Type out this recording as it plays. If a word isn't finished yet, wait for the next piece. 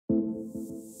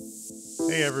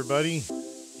Hey everybody,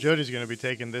 Jody's going to be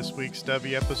taking this week's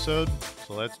Stubby episode,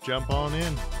 so let's jump on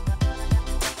in.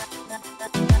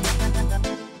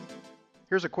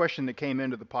 Here's a question that came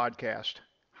into the podcast.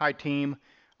 Hi team,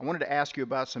 I wanted to ask you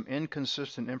about some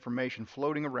inconsistent information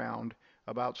floating around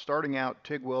about starting out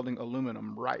TIG welding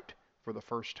aluminum right for the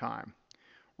first time.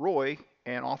 Roy,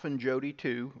 and often Jody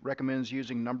too, recommends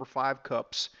using number 5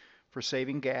 cups for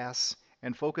saving gas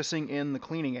and focusing in the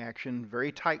cleaning action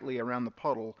very tightly around the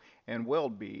puddle and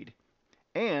weld bead,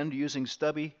 and using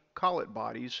stubby collet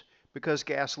bodies because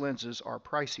gas lenses are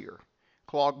pricier,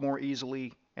 clog more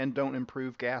easily, and don't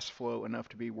improve gas flow enough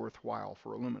to be worthwhile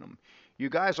for aluminum. You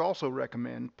guys also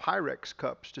recommend Pyrex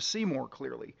cups to see more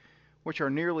clearly, which are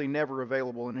nearly never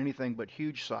available in anything but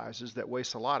huge sizes that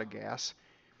waste a lot of gas,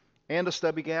 and a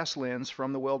stubby gas lens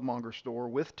from the Weldmonger store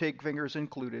with TIG fingers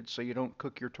included so you don't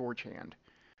cook your torch hand.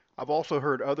 I've also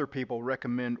heard other people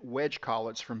recommend wedge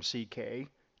collets from CK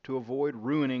to avoid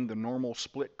ruining the normal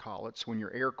split collets when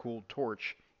your air-cooled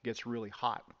torch gets really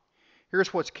hot.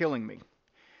 Here's what's killing me.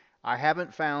 I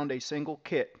haven't found a single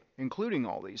kit, including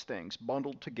all these things,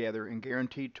 bundled together and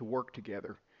guaranteed to work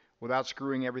together without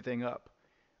screwing everything up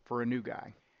for a new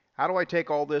guy. How do I take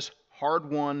all this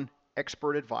hard-won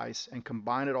expert advice and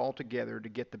combine it all together to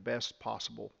get the best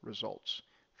possible results?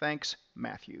 Thanks,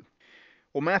 Matthew.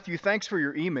 Well, Matthew, thanks for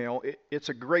your email. It's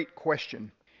a great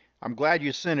question. I'm glad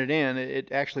you sent it in.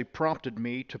 It actually prompted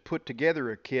me to put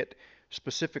together a kit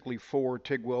specifically for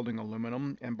TIG welding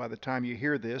aluminum, and by the time you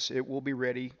hear this, it will be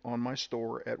ready on my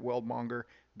store at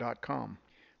weldmonger.com.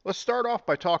 Let's start off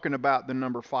by talking about the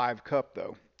number 5 cup,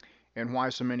 though, and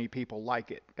why so many people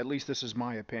like it. At least this is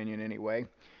my opinion anyway.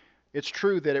 It's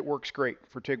true that it works great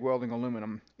for TIG welding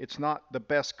aluminum. It's not the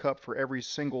best cup for every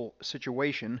single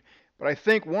situation, but I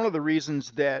think one of the reasons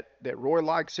that Roy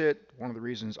likes it, one of the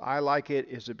reasons I like it,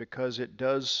 is because it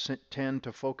does tend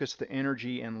to focus the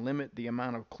energy and limit the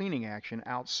amount of cleaning action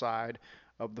outside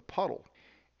of the puddle.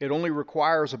 It only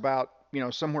requires about,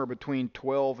 somewhere between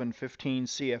 12 and 15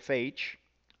 CFH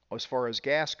as far as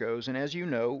gas goes, and as you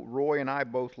know, Roy and I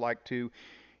both like to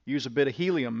use a bit of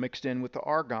helium mixed in with the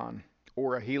argon,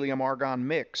 or a helium-argon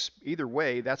mix. Either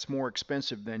way, that's more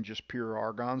expensive than just pure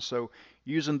argon, so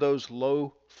using those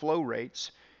low flow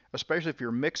rates, especially if you're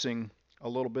mixing a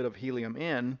little bit of helium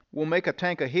in, will make a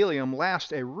tank of helium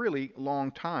last a really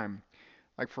long time.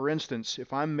 Like for instance,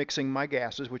 if I'm mixing my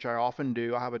gases, which I often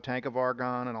do, I have a tank of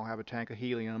argon and I'll have a tank of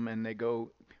helium, and they go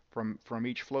from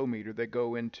each flow meter, they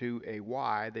go into a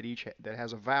Y that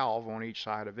has a valve on each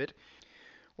side of it.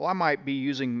 Well, I might be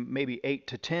using maybe 8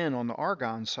 to 10 on the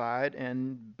argon side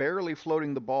and barely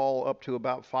floating the ball up to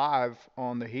about 5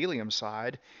 on the helium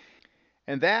side.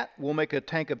 And that will make a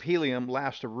tank of helium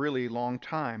last a really long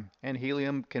time. And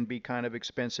helium can be kind of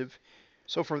expensive.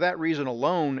 So for that reason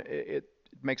alone, it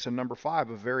makes a number 5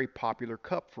 a very popular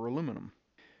cup for aluminum.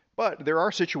 But there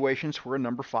are situations where a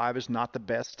number 5 is not the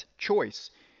best choice.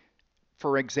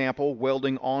 For example,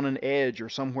 welding on an edge or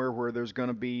somewhere where there's going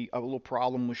to be a little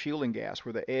problem with shielding gas,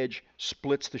 where the edge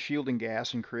splits the shielding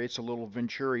gas and creates a little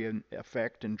Venturi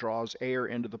effect and draws air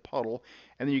into the puddle,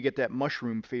 and then you get that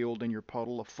mushroom field in your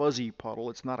puddle, a fuzzy puddle.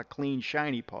 It's not a clean,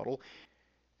 shiny puddle.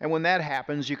 And when that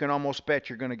happens, you can almost bet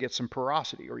you're going to get some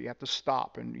porosity, or you have to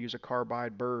stop and use a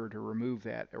carbide burr to remove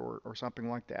that, or something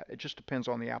like that. It just depends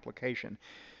on the application.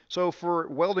 So for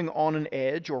welding on an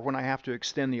edge, or when I have to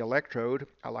extend the electrode,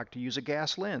 I like to use a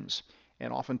gas lens.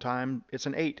 And oftentimes it's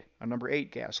a number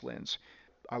 8 gas lens.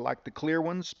 I like the clear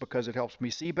ones because it helps me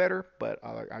see better, but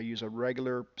I use a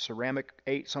regular ceramic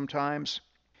 8 sometimes.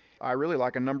 I really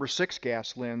like a number 6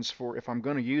 gas lens for if I'm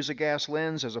going to use a gas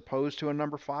lens as opposed to a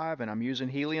number 5 and I'm using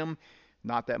helium.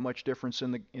 Not that much difference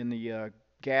in the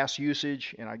gas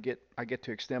usage, and I get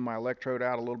to extend my electrode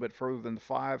out a little bit further than the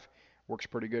 5. Works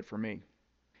pretty good for me.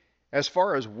 As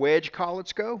far as wedge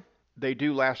collets go, they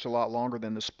do last a lot longer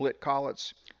than the split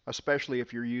collets, especially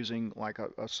if you're using like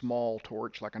a small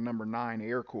torch, like a number 9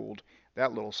 air-cooled.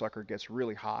 That little sucker gets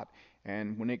really hot,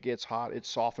 and when it gets hot, it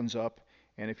softens up,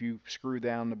 and if you screw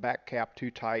down the back cap too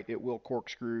tight, it will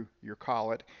corkscrew your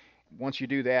collet. Once you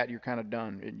do that, you're kind of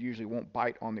done. It usually won't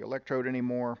bite on the electrode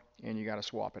anymore, and you got to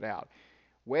swap it out.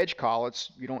 Wedge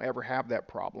collets, you don't ever have that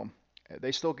problem.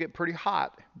 They still get pretty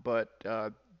hot, but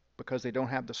because they don't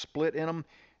have the split in them,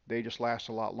 they just last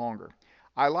a lot longer.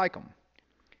 I like them.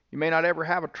 You may not ever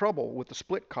have a trouble with the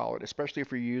split collet, especially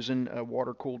if you're using a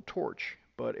water-cooled torch,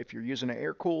 but if you're using an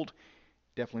air-cooled,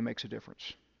 definitely makes a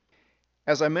difference.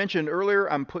 As I mentioned earlier,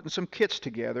 I'm putting some kits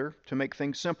together to make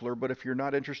things simpler, but if you're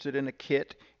not interested in a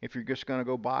kit, if you're just going to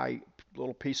go buy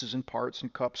little pieces and parts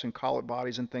and cups and collet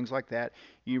bodies and things like that,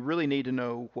 you really need to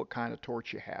know what kind of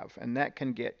torch you have. And that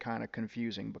can get kind of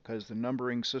confusing because the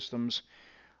numbering systems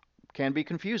can be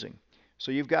confusing.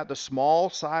 So you've got the small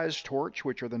size torch,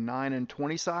 which are the 9 and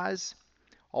 20 size,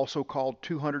 also called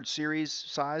 200 series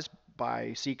size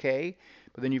by CK.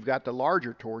 But then you've got the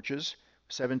larger torches,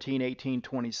 17, 18,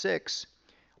 26,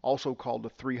 also called the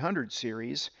 300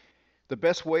 series. The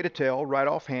best way to tell right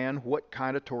offhand what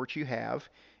kind of torch you have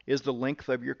is the length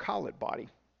of your collet body.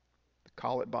 The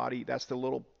collet body, that's the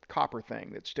little copper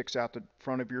thing that sticks out the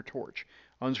front of your torch.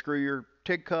 Unscrew your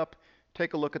Tig cup,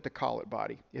 take a look at the collet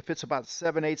body. If it's about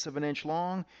 7/8 of an inch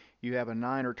long, you have a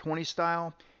 9 or 20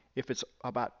 style. If it's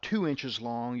about 2 inches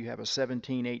long, you have a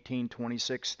 17, 18,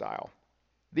 26 style.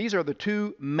 These are the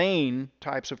two main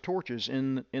types of torches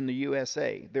in the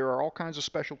USA. There are all kinds of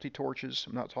specialty torches.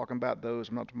 I'm not talking about those.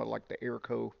 I'm not talking about like the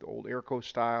Airco, the old Airco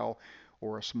style,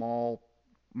 or a small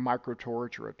micro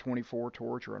torch, or a 24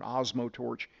 torch, or an Osmo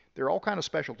torch. They're all kind of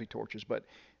specialty torches, but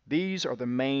these are the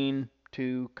main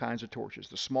two kinds of torches.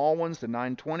 The small ones, the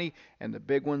 920, and the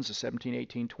big ones, the 17,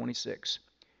 18, 26.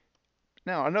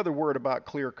 Now, another word about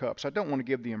clear cups. I don't want to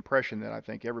give the impression that I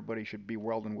think everybody should be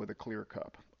welding with a clear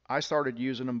cup. I started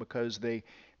using them because they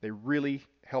really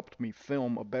helped me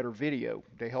film a better video.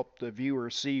 They helped the viewer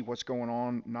see what's going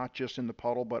on, not just in the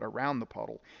puddle, but around the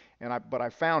puddle. But I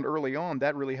found early on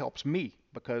that really helps me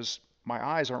because my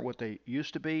eyes aren't what they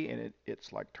used to be, and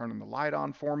it's like turning the light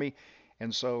on for me.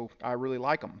 And so I really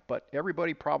like them, but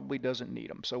everybody probably doesn't need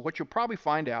them. So what you'll probably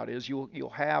find out is you'll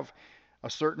have a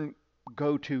certain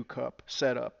go-to cup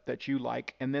setup that you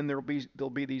like, and then there'll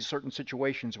be these certain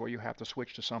situations where you have to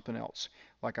switch to something else.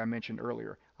 Like I mentioned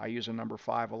earlier, I use a number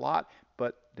 5 a lot,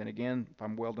 but then again, if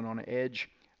I'm welding on an edge,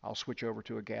 I'll switch over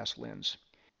to a gas lens.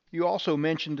 You also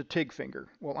mentioned a Tig finger.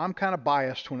 Well, I'm kind of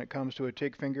biased when it comes to a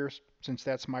Tig finger since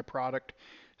that's my product.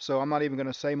 So I'm not even going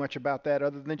to say much about that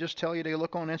other than just tell you to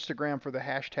look on Instagram for the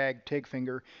hashtag Tig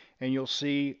finger, and you'll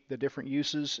see the different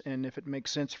uses, and if it makes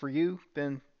sense for you,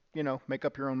 then make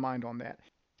up your own mind on that.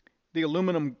 The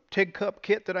aluminum Tig cup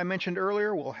kit that I mentioned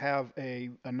earlier will have a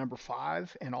number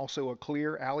 5 and also a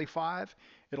clear alley 5.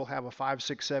 It'll have a 5,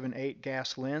 6, 7, 8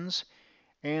 gas lens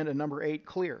and a number 8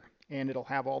 clear. And it'll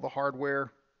have all the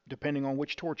hardware depending on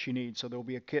which torch you need. So there'll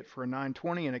be a kit for a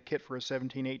 920 and a kit for a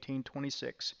 17, 18,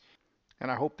 26. And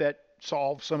I hope that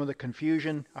solves some of the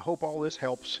confusion. I hope all this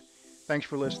helps. Thanks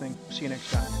for listening. See you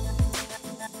next time.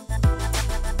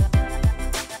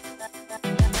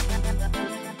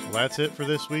 Well, that's it for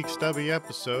this week's Stubby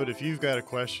episode. If you've got a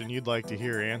question you'd like to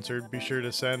hear answered, be sure to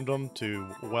send them to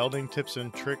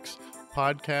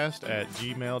Weldingtipsandtrickspodcast at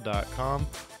gmail.com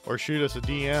or shoot us a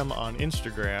DM on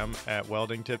Instagram at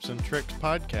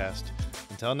Weldingtipsandtrickspodcast.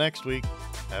 Until next week,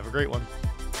 have a great one.